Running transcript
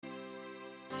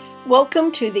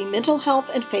Welcome to the Mental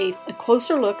Health and Faith, A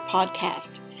Closer Look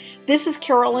podcast. This is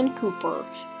Carolyn Cooper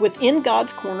with In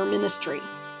God's Corner Ministry.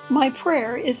 My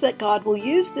prayer is that God will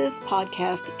use this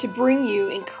podcast to bring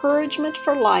you encouragement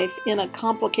for life in a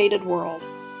complicated world,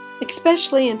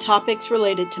 especially in topics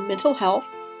related to mental health,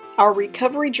 our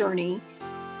recovery journey,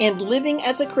 and living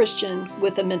as a Christian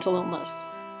with a mental illness.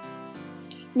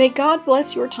 May God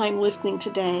bless your time listening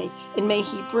today, and may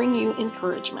He bring you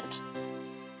encouragement.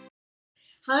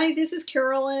 Hi, this is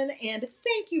Carolyn, and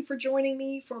thank you for joining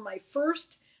me for my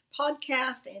first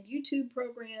podcast and YouTube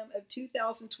program of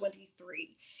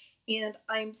 2023. And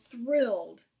I'm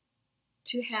thrilled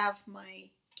to have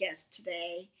my guest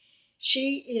today.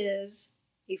 She is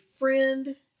a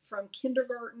friend from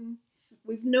kindergarten.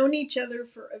 We've known each other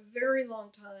for a very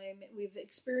long time. We've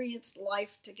experienced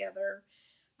life together.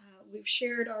 We've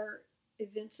shared our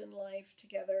events in life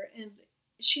together, and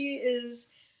she is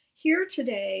here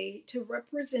today to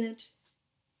represent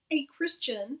a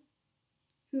Christian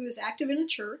who is active in a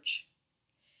church,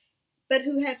 but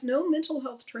who has no mental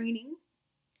health training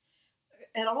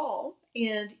at all,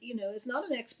 and is not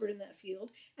an expert in that field.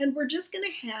 And we're just going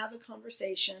to have a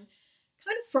conversation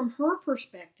kind of from her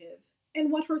perspective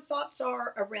and what her thoughts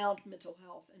are around mental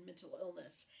health and mental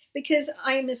illness, because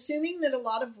I'm assuming that a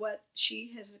lot of what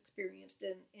she has experienced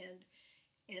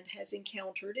and has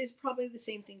encountered is probably the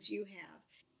same things you have.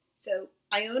 So,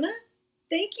 Iona,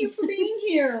 thank you for being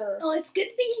here. Well, it's good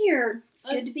to be here. It's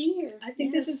good to be here. I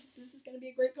think this is going to be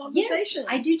a great conversation. Yes,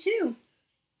 I do too.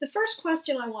 The first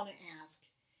question I want to ask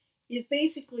is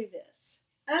basically this.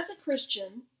 As a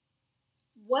Christian,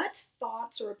 what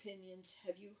thoughts or opinions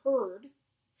have you heard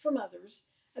from others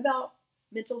about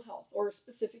mental health, or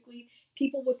specifically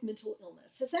people with mental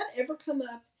illness? Has that ever come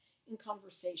up in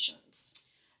conversations?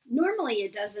 Normally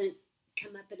it doesn't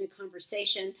come up in a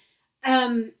conversation.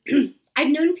 I've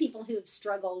known people who have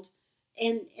struggled,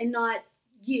 and not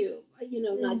you,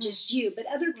 not just you, but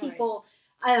other people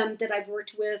that I've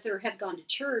worked with or have gone to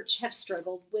church have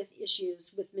struggled with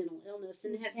issues with mental illness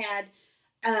and have had,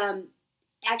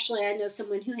 actually, I know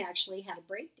someone who actually had a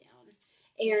breakdown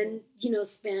and,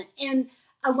 and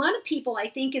a lot of people, I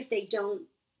think if they don't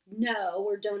know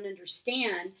or don't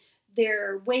understand,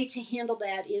 their way to handle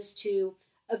that is to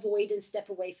avoid and step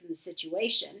away from the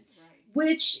situation.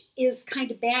 Which is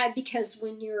kind of bad, because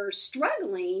when you're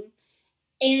struggling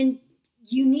and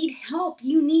you need help,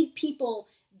 you need people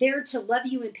there to love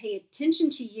you and pay attention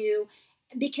to you,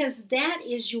 because that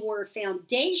is your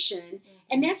foundation,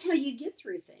 and that's how you get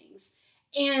through things.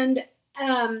 And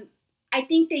I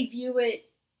think they view it,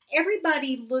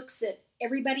 everybody looks at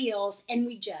everybody else and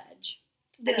we judge.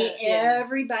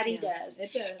 Everybody does.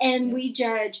 It does. And we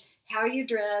judge how you're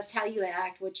dressed, how you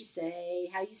act, what you say,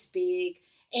 how you speak.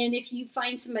 And if you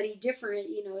find somebody different,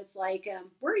 it's like,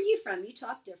 where are you from? You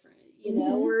talk different,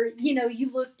 or, you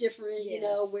look different,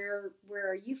 where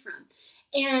are you from?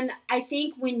 And I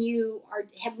think when you've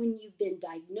been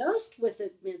diagnosed with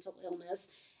a mental illness,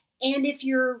 and if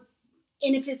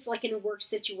it's like in a work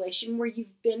situation where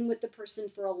you've been with the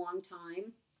person for a long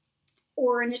time,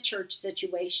 or in a church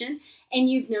situation, and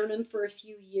you've known them for a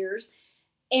few years,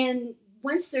 and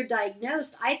once they're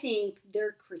diagnosed, I think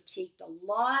they're critiqued a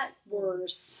lot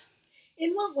worse.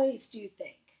 In what ways do you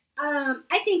think?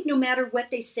 I think no matter what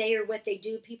they say or what they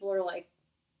do, people are like,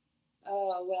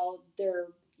 oh, well, they're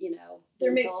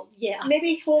mental.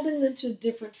 Maybe holding them to a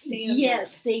different standard.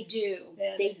 Yes, they do.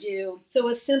 They do. So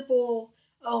a simple,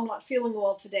 I'm not feeling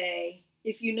well today.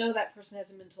 If you know that person has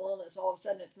a mental illness, all of a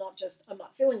sudden it's not just, I'm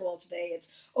not feeling well today. It's,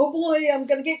 oh boy, I'm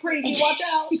going to get crazy. Watch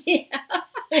out.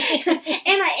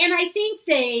 And I think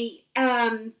they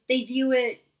view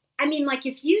it, like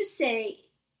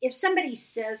if somebody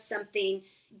says something,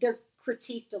 they're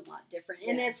critiqued a lot different.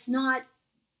 And it's not,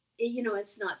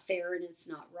 it's not fair and it's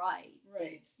not right.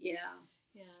 Right. Yeah.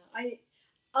 Yeah.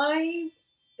 I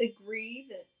agree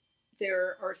that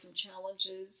there are some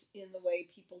challenges in the way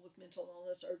people with mental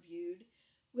illness are viewed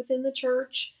within the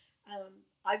church.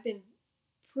 I've been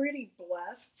pretty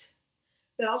blessed,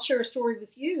 but I'll share a story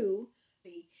with you.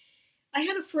 I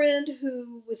had a friend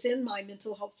who was in my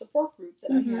mental health support group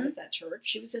that I had at that church.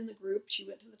 She was in the group. She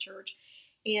went to the church,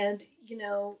 and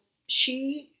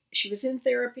she was in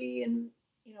therapy and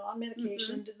on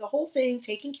medication, did the whole thing,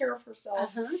 taking care of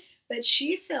herself. But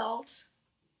she felt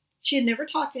she had never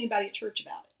talked to anybody at church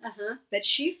about it. But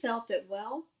she felt that,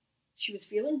 she was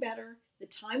feeling better. The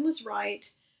time was right.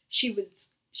 She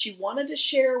wanted to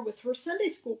share with her Sunday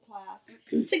school class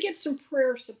to get some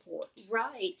prayer support.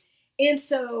 Right. And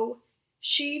so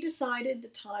she decided the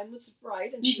time was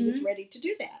right and she was ready to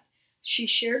do that. she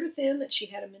shared with them that she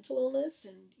had a mental illness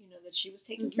and, that she was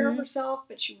taking care of herself,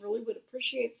 but she really would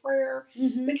appreciate prayer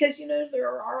because, there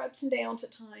are ups and downs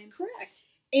at times. Correct.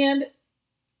 And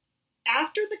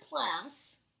after the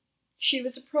class, she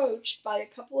was approached by a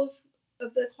couple of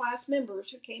the class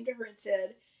members who came to her and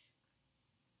said,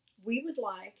 we would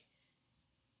like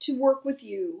to work with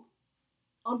you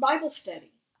on Bible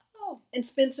study and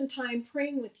spend some time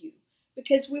praying with you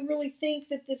because we really think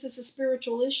that this is a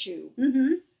spiritual issue.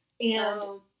 And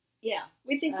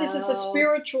we think this is a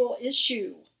spiritual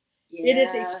issue. Yeah. It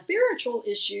is a spiritual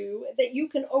issue that you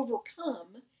can overcome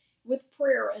with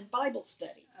prayer and Bible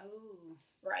study. Oh.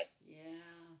 Right.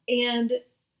 Yeah. And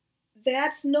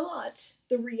that's not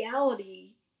the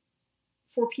reality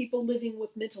for people living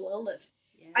with mental illness.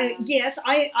 Yeah.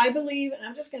 I believe, and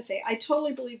I'm just going to say, I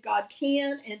totally believe God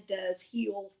can and does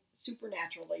heal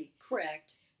supernaturally.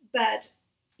 Correct. But,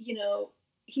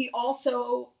 he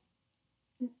also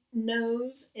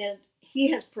knows and he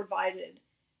has provided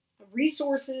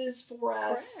resources for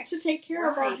us to take care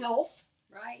of our health.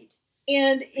 Right.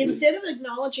 And instead of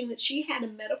acknowledging that she had a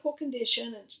medical condition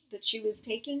and that she was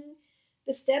taking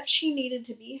the steps she needed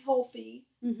to be healthy,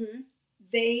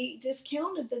 they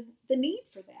discounted the need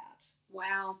for that.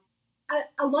 Wow.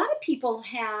 A lot of people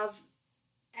have,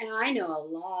 and I know a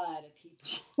lot of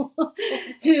people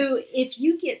who, if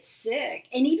you get sick,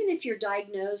 and even if you're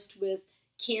diagnosed with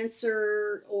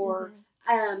cancer or,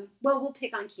 we'll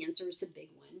pick on cancer, it's a big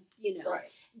one, right.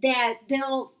 that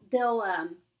they'll,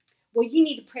 you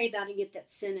need to pray about it and get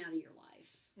that sin out of your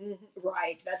life.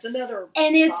 Right. That's another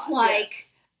And it's thought. like,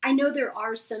 yes. I know there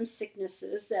are some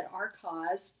sicknesses that are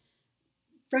caused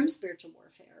from spiritual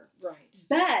warfare. Right.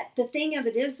 But the thing of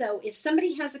it is, though, if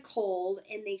somebody has a cold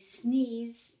and they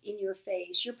sneeze in your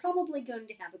face, you're probably going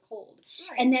to have a cold.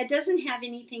 Right. And that doesn't have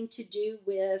anything to do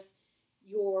with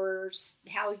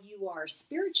how you are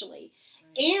spiritually.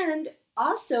 Right. And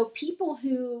also, people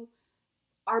who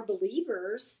are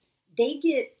believers, they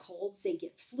get colds, they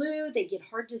get flu, they get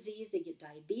heart disease, they get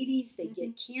diabetes, they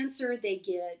get cancer, they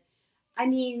get,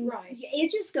 right.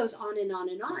 It just goes on and on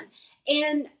and on.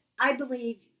 And I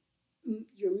believe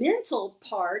your mental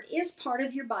part is part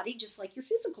of your body, just like your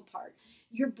physical part.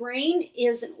 Your brain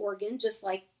is an organ, just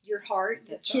like your heart,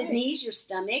 your kidneys, your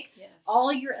stomach,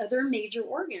 all your other major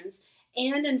organs.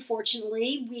 And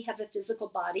unfortunately, we have a physical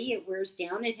body. It wears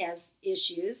down. It has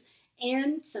issues.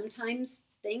 And sometimes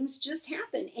things just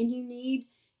happen. And you need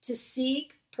to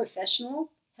seek professional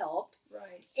help.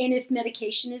 Right. And if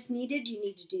medication is needed, you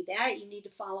need to do that. You need to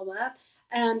follow up.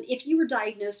 If you were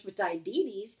diagnosed with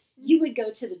diabetes, you would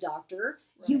go to the doctor.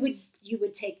 Right. You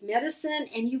would take medicine,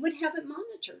 and you would have it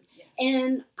monitored. Yes.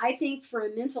 And I think for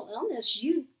a mental illness,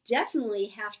 you definitely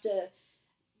have to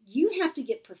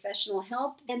get professional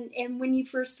help. And when you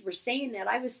first were saying that,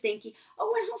 I was thinking,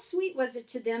 oh, well, how sweet was it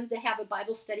to them to have a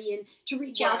Bible study and to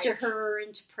reach out to her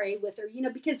and to pray with her,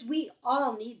 because we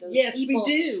all need those people. Yes, we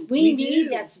do. We need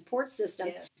that support system.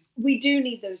 Yes. We do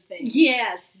need those things.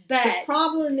 Yes, but the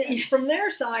problem from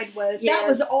their side was that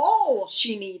was all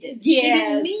she needed.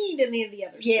 Yes. She didn't need any of the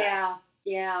other stuff.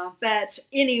 Yeah. But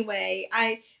anyway,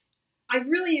 I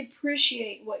really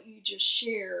appreciate what you just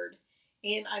shared,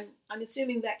 and I'm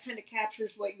assuming that kind of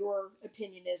captures what your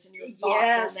opinion is and your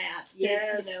thoughts on that.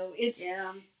 Yes. It's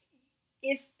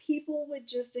if people would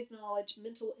just acknowledge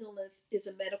mental illness is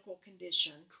a medical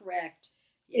condition. Correct.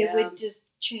 It would just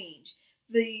change.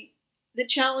 The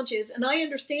challenge is, and I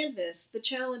understand this, the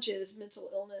challenge is mental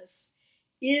illness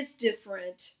is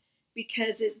different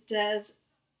because it does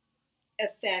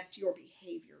affect your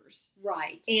behaviors.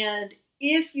 Right. And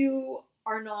if you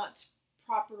are not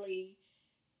properly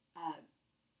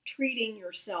treating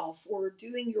yourself or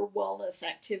doing your wellness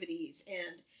activities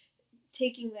and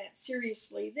taking that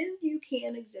seriously, then you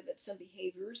can exhibit some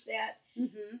behaviors that,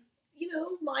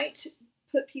 might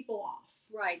put people off.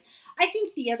 Right. I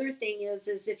think the other thing is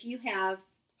if you have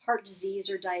heart disease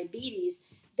or diabetes,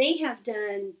 they have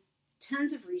done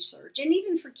tons of research, and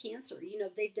even for cancer,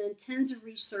 they've done tons of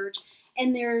research,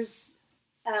 and there's,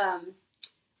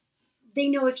 they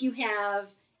know if you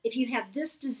have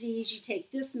this disease, you take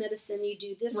this medicine, you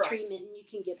do this treatment, and you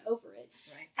can get over it.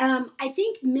 Right. I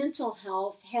think mental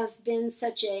health has been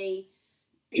such a,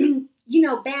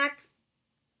 back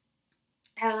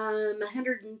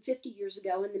 150 years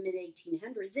ago in the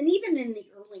mid-1800s, and even in the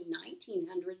early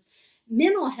 1900s,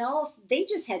 mental health, they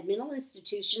just had mental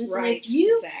institutions. Right, and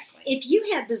if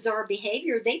you had bizarre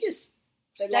behavior, they just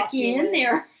stuck you in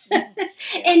there. And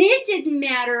it didn't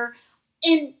matter.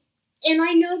 And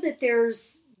I know that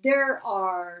there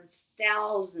are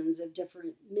thousands of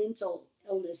different mental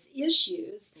illness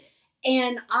issues,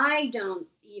 and I don't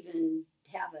even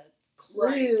have a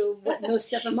clue what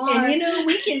most of them are. And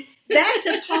that's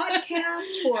a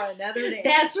podcast for another day.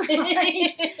 That's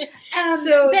right. But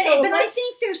I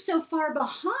think they're so far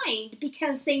behind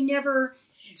because they never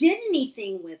did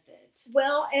anything with it.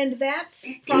 Well, and that's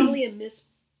probably a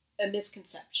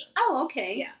misconception. Oh,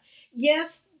 okay. Yeah.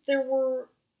 Yes,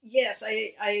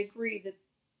 I agree that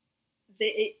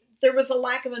there was a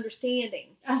lack of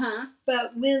understanding. Uh-huh.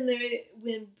 But when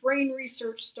brain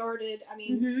research started, I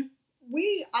mean,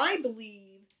 I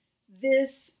believe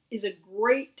this is a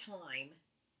great time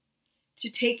to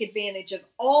take advantage of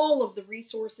all of the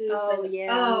resources all the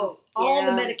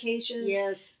medications.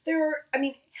 Yes.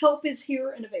 Help is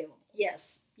here and available.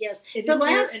 Yes. Yes. It is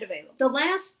here and available. The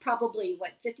last probably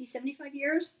 50, 75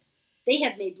 years, they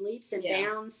have made leaps and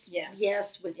bounds.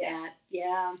 Yes. With that.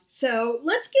 Yeah. So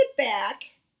let's get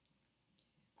back.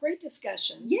 Great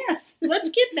discussion. Yes. Let's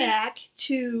get back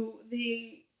to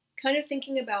the kind of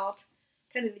thinking about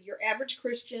kind of your average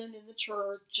Christian in the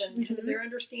church and kind of their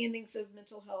understandings of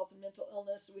mental health and mental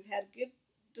illness. We've had a good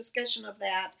discussion of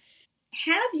that.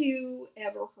 Have you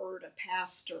ever heard a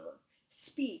pastor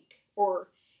speak, or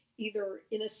either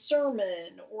in a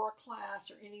sermon or a class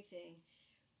or anything,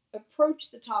 approach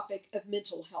the topic of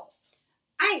mental health?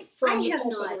 I have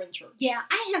not. In church? Yeah,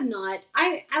 I have not.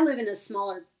 I live in a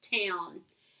smaller town,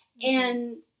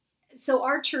 and so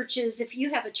our churches, if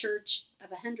you have a church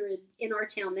of 100 in our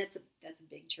town, that's a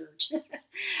big church.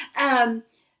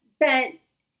 But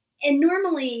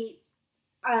normally,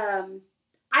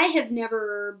 I have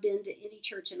never been to any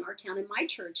church in our town, and my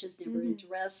church has never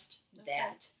addressed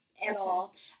that at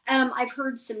all. I've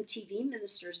heard some TV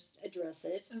ministers address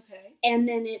it. Okay. And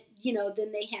then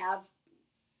then they have,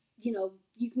 you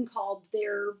can call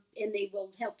and they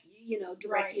will help you,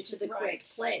 direct you to the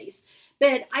correct place.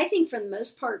 But I think for the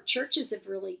most part, churches have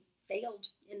really failed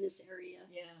in this area.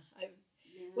 Yeah.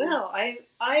 Well, I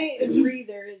agree.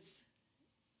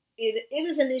 It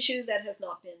is an issue that has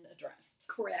not been addressed.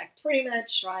 Correct. Pretty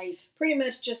much. Right. Pretty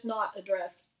much just not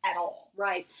addressed at all.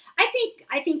 Right. I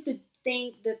think the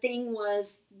thing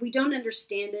was we don't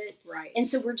understand it. Right. And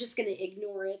so we're just going to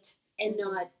ignore it and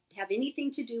not have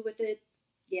anything to do with it.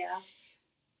 Yeah.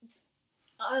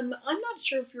 I'm not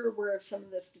sure if you're aware of some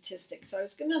of the statistics, so I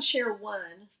was going to share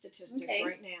one statistic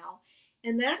right now,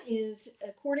 and that is,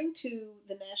 according to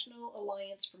the National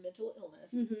Alliance for Mental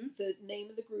Illness, the name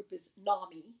of the group is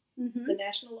NAMI, the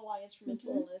National Alliance for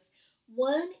Mental Illness,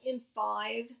 1 in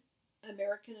 5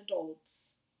 American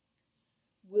adults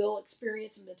will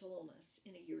experience a mental illness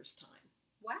in a year's time.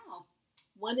 Wow.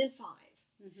 1 in 5.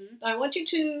 Now, I want you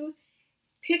to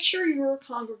picture your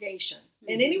congregation,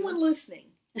 and anyone listening,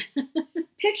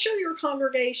 picture your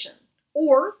congregation,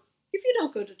 or if you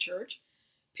don't go to church,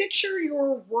 picture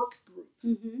your work group.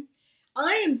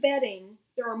 I am betting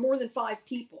there are more than 5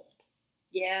 people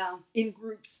in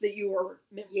groups that you are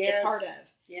a part of.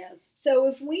 Yes. So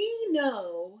if we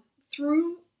know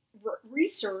through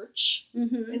research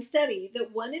and study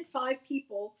that 1 in 5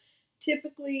 people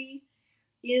typically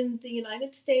in the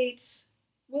United States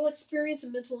will experience a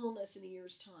mental illness in a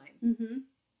year's time.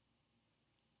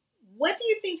 What do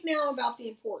you think now about the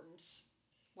importance?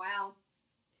 Wow.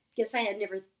 Guess I had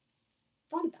never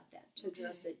thought about that to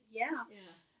address it. Yeah.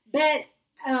 But,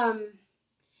 and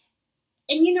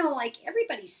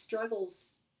everybody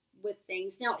struggles with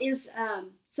things. Now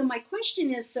so my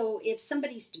question is, so if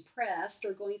somebody's depressed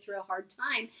or going through a hard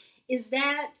time, is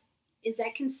that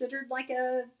considered like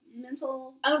a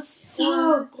mental? I'm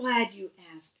so glad you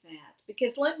asked that,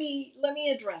 because let me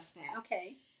address that.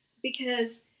 Okay.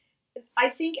 Because I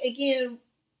think, again,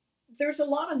 there's a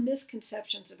lot of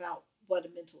misconceptions about what a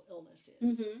mental illness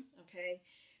is. Okay,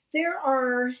 there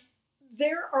are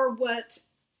what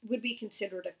would be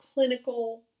considered a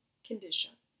clinical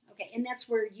condition. Okay, and that's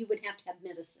where you would have to have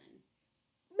medicine.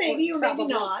 Maybe or maybe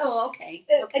not. Oh, okay.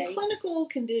 A clinical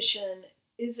condition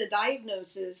is a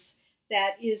diagnosis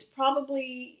that is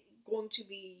probably going to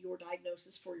be your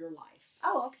diagnosis for your life.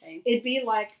 Oh, okay. It'd be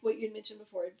like what you mentioned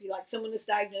before. It'd be like someone is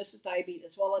diagnosed with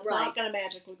diabetes. Well, it's not going to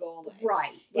magically go away.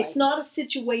 Right. It's not a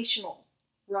situational.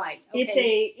 Right.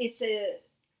 Okay. It's a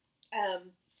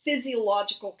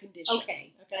physiological condition.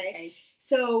 Okay.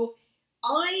 So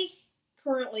I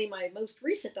currently, my most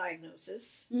recent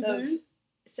diagnosis of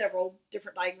several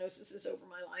different diagnoses over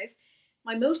my life,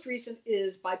 my most recent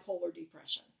is bipolar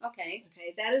depression. Okay.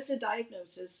 That is a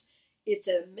diagnosis. It's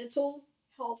a mental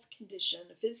health condition,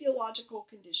 a physiological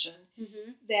condition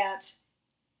that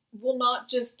will not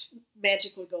just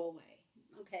magically go away.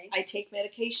 Okay. I take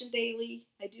medication daily.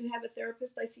 I do have a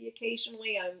therapist I see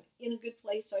occasionally. I'm in a good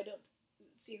place, so I don't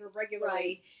see her regularly.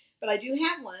 Right. But I do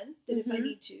have one that if I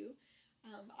need to,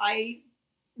 I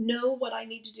know what I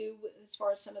need to do as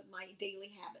far as some of my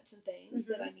daily habits and things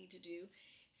that I need to do.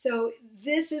 So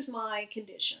this is my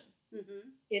condition.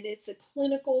 And it's a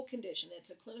clinical condition.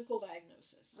 It's a clinical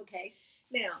diagnosis. Okay.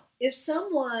 Now, if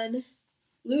someone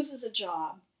loses a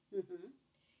job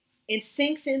and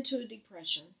sinks into a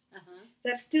depression,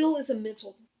 that still is a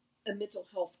mental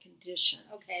health condition.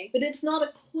 Okay. But it's not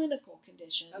a clinical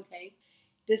condition. Okay.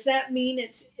 Does that mean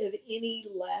it's of any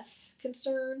less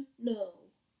concern? No.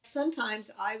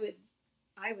 Sometimes I would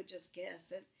just guess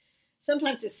that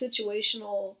sometimes a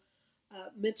situational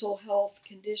mental health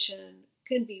condition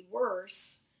can be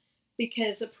worse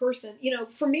because a person,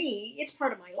 for me, it's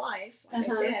part of my life. Like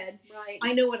I said, right.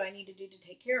 I know what I need to do to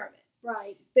take care of it.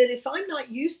 Right. But if I'm not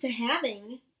used to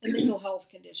having a mental health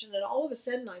condition and all of a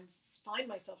sudden I find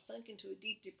myself sunk into a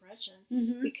deep depression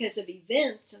because of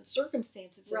events and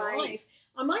circumstances in life,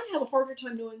 I might have a harder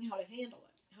time knowing how to handle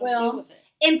it, how to deal with it.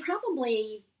 And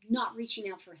probably not reaching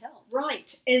out for help.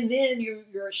 Right. And then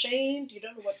you're ashamed. You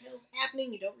don't know what's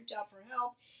happening. You don't reach out for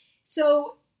help.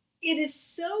 So it is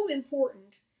so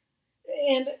important.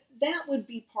 And that would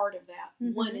be part of that.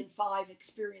 1 in 5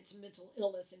 experience mental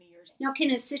illness in a year. Now,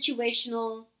 can a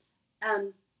situational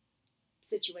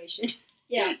situation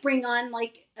bring on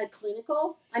like a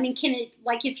clinical? I mean, can it,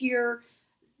 like if you're,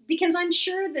 because I'm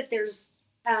sure that there's,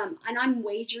 and I'm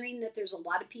wagering that there's a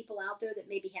lot of people out there that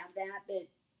maybe have that, but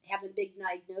haven't been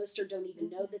diagnosed or don't even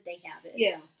know that they have it.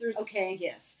 Yeah.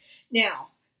 Yes. Now,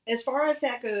 as far as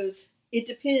that goes, it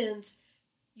depends.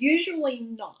 Usually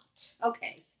not.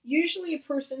 Okay. Usually a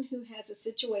person who has a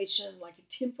situation like a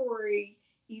temporary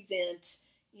event,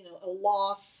 a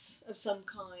loss of some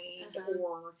kind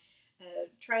or a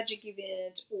tragic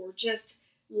event or just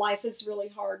life is really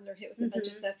hard and they're hit with a bunch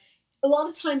of stuff. A lot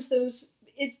of times it's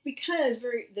because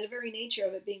the very nature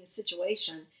of it being a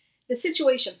situation, the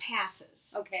situation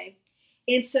passes. Okay.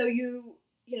 And so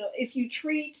if you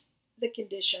treat the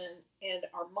condition and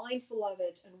are mindful of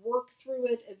it and work through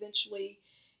it, eventually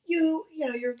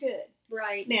you're good.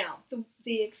 Right. Now,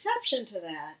 the exception to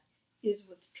that is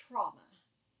with trauma.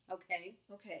 Okay.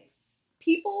 Okay.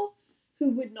 People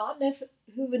who would not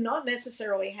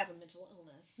necessarily have a mental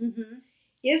illness,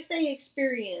 if they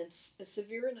experience a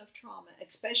severe enough trauma,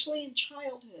 especially in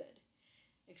childhood,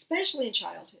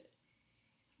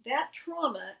 that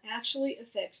trauma actually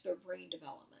affects their brain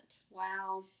development.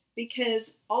 Wow.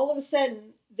 Because all of a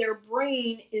sudden, their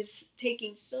brain is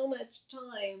taking so much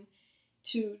time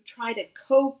to try to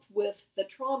cope with the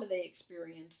trauma they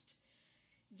experienced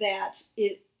that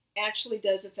it actually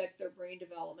does affect their brain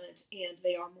development and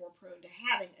they are more prone to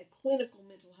having a clinical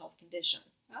mental health condition.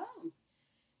 Oh.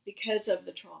 Because of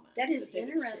the trauma. That is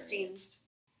interesting.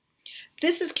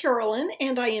 This is Carolyn,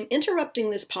 and I am interrupting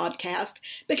this podcast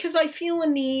because I feel a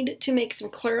need to make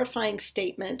some clarifying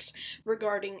statements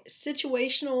regarding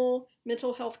situational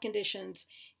mental health conditions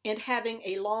and having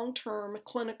a long-term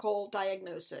clinical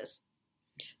diagnosis.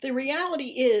 The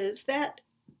reality is that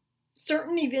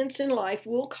certain events in life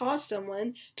will cause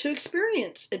someone to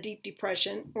experience a deep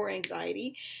depression or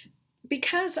anxiety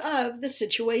because of the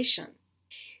situation.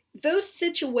 Those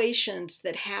situations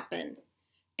that happen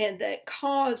and that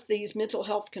cause these mental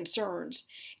health concerns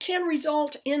can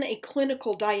result in a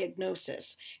clinical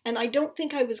diagnosis. And I don't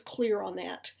think I was clear on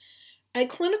that. A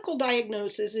clinical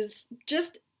diagnosis is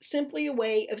just simply a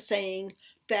way of saying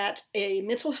that a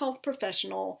mental health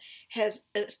professional has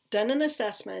done an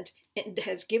assessment and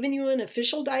has given you an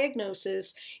official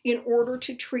diagnosis in order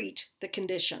to treat the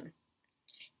condition.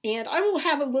 And I will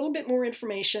have a little bit more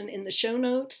information in the show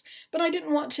notes, but I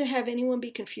didn't want to have anyone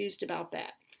be confused about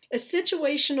that. A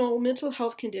situational mental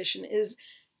health condition is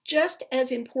just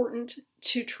as important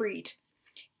to treat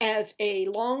as a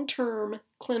long-term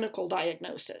clinical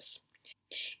diagnosis.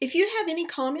 If you have any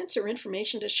comments or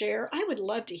information to share, I would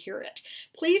love to hear it.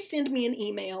 Please send me an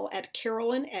email at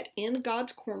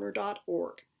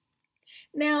carolyn@ingodscorner.org.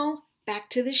 Now, back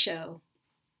to the show.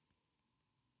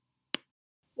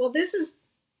 Well, this has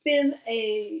been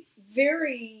a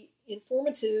very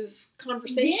informative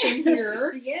conversation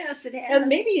here. Yes, it has. And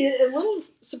maybe a little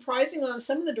surprising on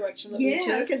some of the direction that we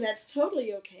took, and that's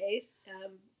totally okay.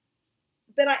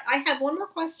 But I have one more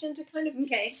question to kind of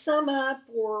sum up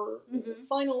or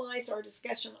finalize our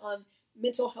discussion on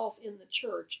mental health in the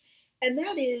church. And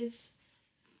that is,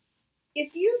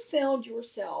 if you found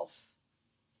yourself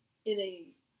in a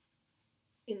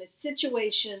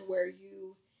situation where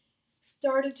you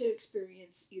started to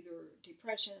experience either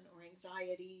depression or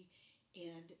anxiety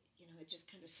and it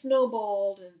just kind of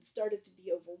snowballed and started to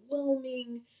be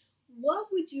overwhelming,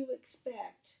 what would you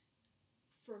expect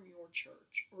from your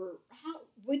church, or how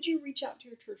would you reach out to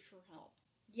your church for help?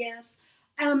 Yes.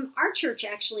 Our church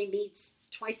actually meets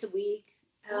twice a week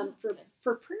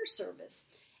for prayer service.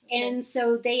 Okay. And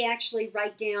so they actually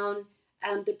write down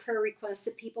the prayer requests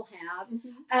that people have.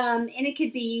 And it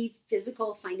could be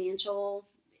physical, financial,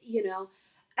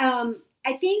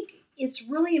 I think it's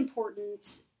really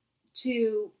important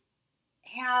to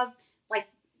have like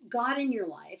God in your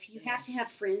life. You have to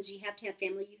have friends, you have to have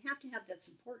family, you have to have that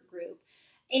support group.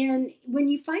 And when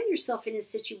you find yourself in a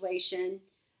situation,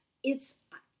 it's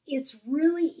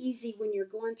really easy when you're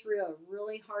going through a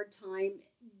really hard time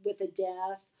with a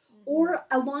death or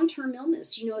a long-term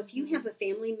illness. If you have a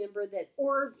family member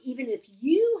or even if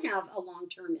you have a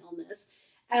long-term illness,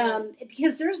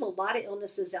 because there's a lot of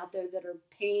illnesses out there that are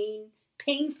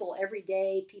painful every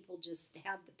day. People just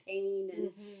have the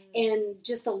pain and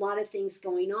just a lot of things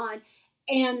going on.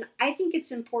 And I think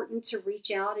it's important to reach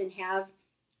out and have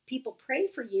people pray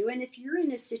for you. And if you're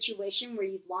in a situation where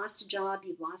you've lost a job,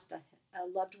 you've lost a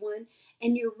loved one,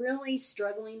 and you're really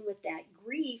struggling with that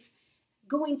grief,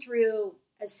 going through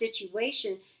a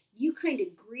situation, you kind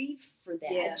of grieve for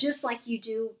that, just like you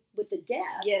do with the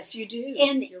death. Yes, you do.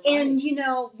 And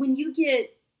when you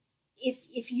get,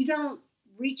 if you don't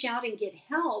reach out and get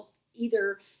help,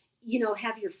 either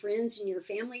have your friends and your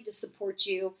family to support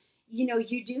you,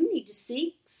 you do need to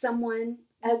seek someone,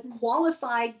 a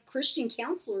qualified Christian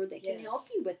counselor that can help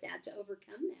you with that, to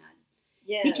overcome that.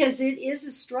 Yes. Because it is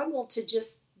a struggle to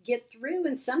just get through,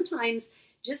 and sometimes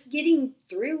just getting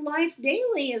through life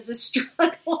daily is a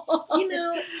struggle.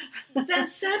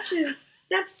 That's such a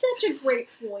great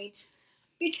point,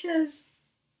 because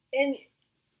it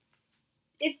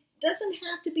doesn't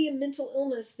have to be a mental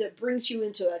illness that brings you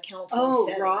into a counseling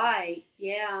setting. Oh, right.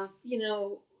 Yeah.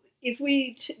 If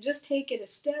we just take it a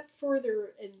step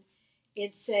further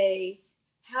and say,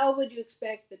 how would you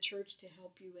expect the church to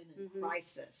help you in a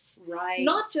crisis? Right.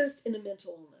 Not just in a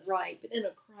mental illness. Right. But in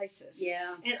a crisis.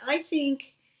 Yeah. And I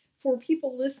think for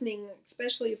people listening,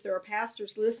 especially if there are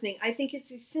pastors listening, I think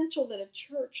it's essential that a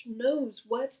church knows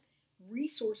what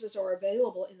resources are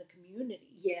available in the community.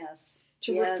 Yes.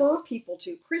 To refer people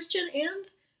to Christian and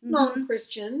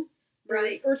non-Christian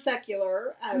or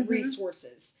secular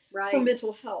resources for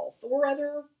mental health or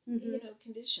other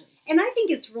conditions. And I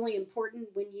think it's really important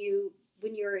when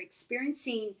you're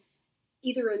experiencing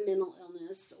either a mental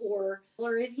illness or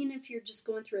even if you're just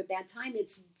going through a bad time,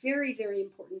 it's very, very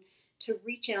important to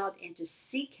reach out and to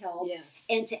seek help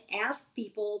and to ask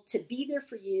people to be there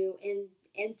for you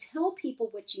and tell people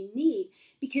what you need,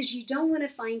 because you don't want to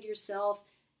find yourself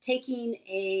taking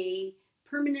a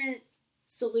permanent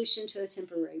solution to a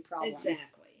temporary problem.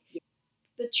 Exactly. Yeah.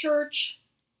 The church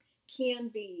can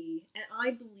be, and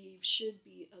I believe should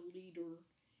be, a leader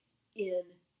in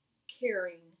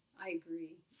caring. I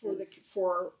agree.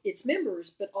 For its members,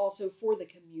 but also for the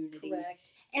community. Correct.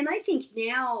 And I think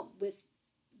now with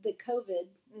the COVID,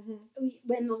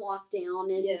 when the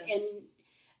lockdown, and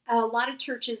a lot of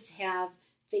churches have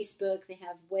Facebook, they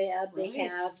have web, they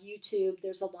have YouTube.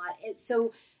 There's a lot.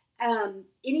 So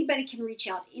anybody can reach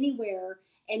out anywhere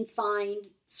and find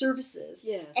services.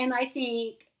 Yes. And I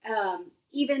think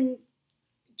even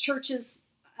churches,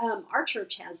 our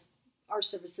church has our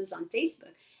services on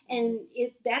Facebook. And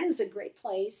that is a great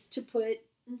place to put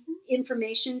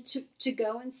information to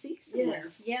go and seek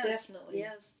somewhere. Yes, definitely.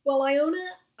 Yes. Well,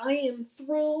 Iona, I am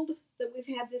thrilled that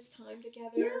we've had this time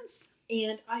together. Yes.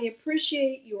 And I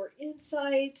appreciate your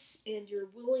insights and your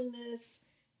willingness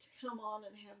to come on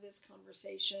and have this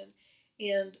conversation.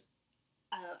 And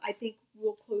I think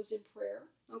we'll close in prayer.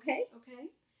 Okay. Okay.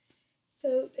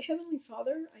 So, Heavenly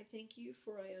Father, I thank you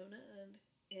for Iona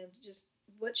and just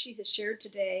what she has shared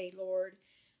today, Lord,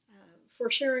 for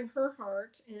sharing her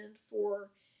heart and for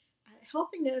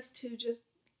helping us to just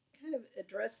kind of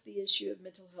address the issue of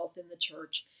mental health in the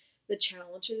church, the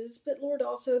challenges, but Lord,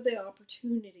 also the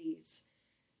opportunities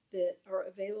that are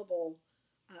available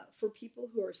for people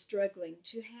who are struggling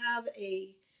to have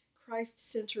a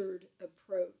Christ-centered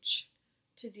approach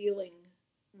to dealing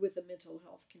with a mental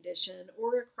health condition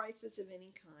or a crisis of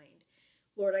any kind.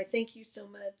 Lord, I thank you so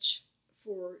much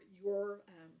for your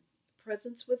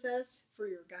presence with us, for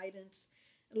your guidance,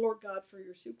 and Lord God, for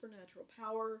your supernatural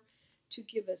power to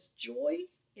give us joy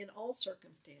in all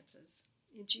circumstances.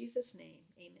 In Jesus' name,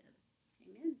 amen.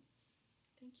 Amen.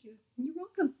 Thank you. You're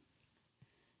welcome.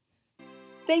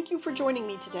 Thank you for joining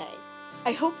me today.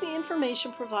 I hope the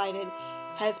information provided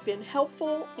has been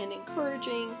helpful and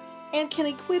encouraging and can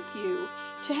equip you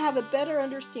to have a better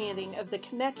understanding of the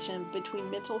connection between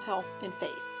mental health and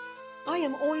faith. I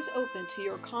am always open to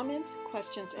your comments,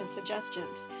 questions, and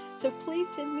suggestions, so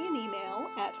please send me an email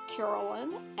at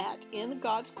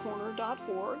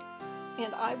carolyn@ingodscorner.org,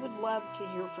 and I would love to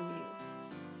hear from you.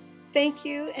 Thank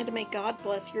you, and may God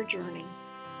bless your journey.